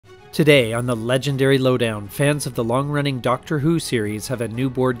Today on the Legendary Lowdown, fans of the long-running Doctor Who series have a new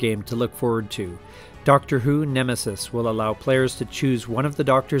board game to look forward to. Doctor Who Nemesis will allow players to choose one of the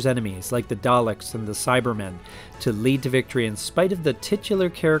Doctor's enemies, like the Daleks and the Cybermen, to lead to victory in spite of the titular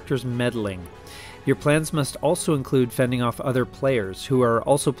character's meddling. Your plans must also include fending off other players, who are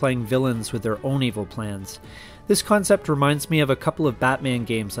also playing villains with their own evil plans. This concept reminds me of a couple of Batman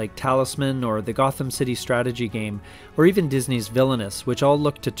games like Talisman or the Gotham City strategy game, or even Disney's Villainous, which all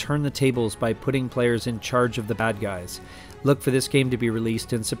look to turn the tables by putting players in charge of the bad guys. Look for this game to be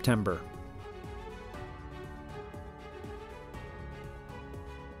released in September.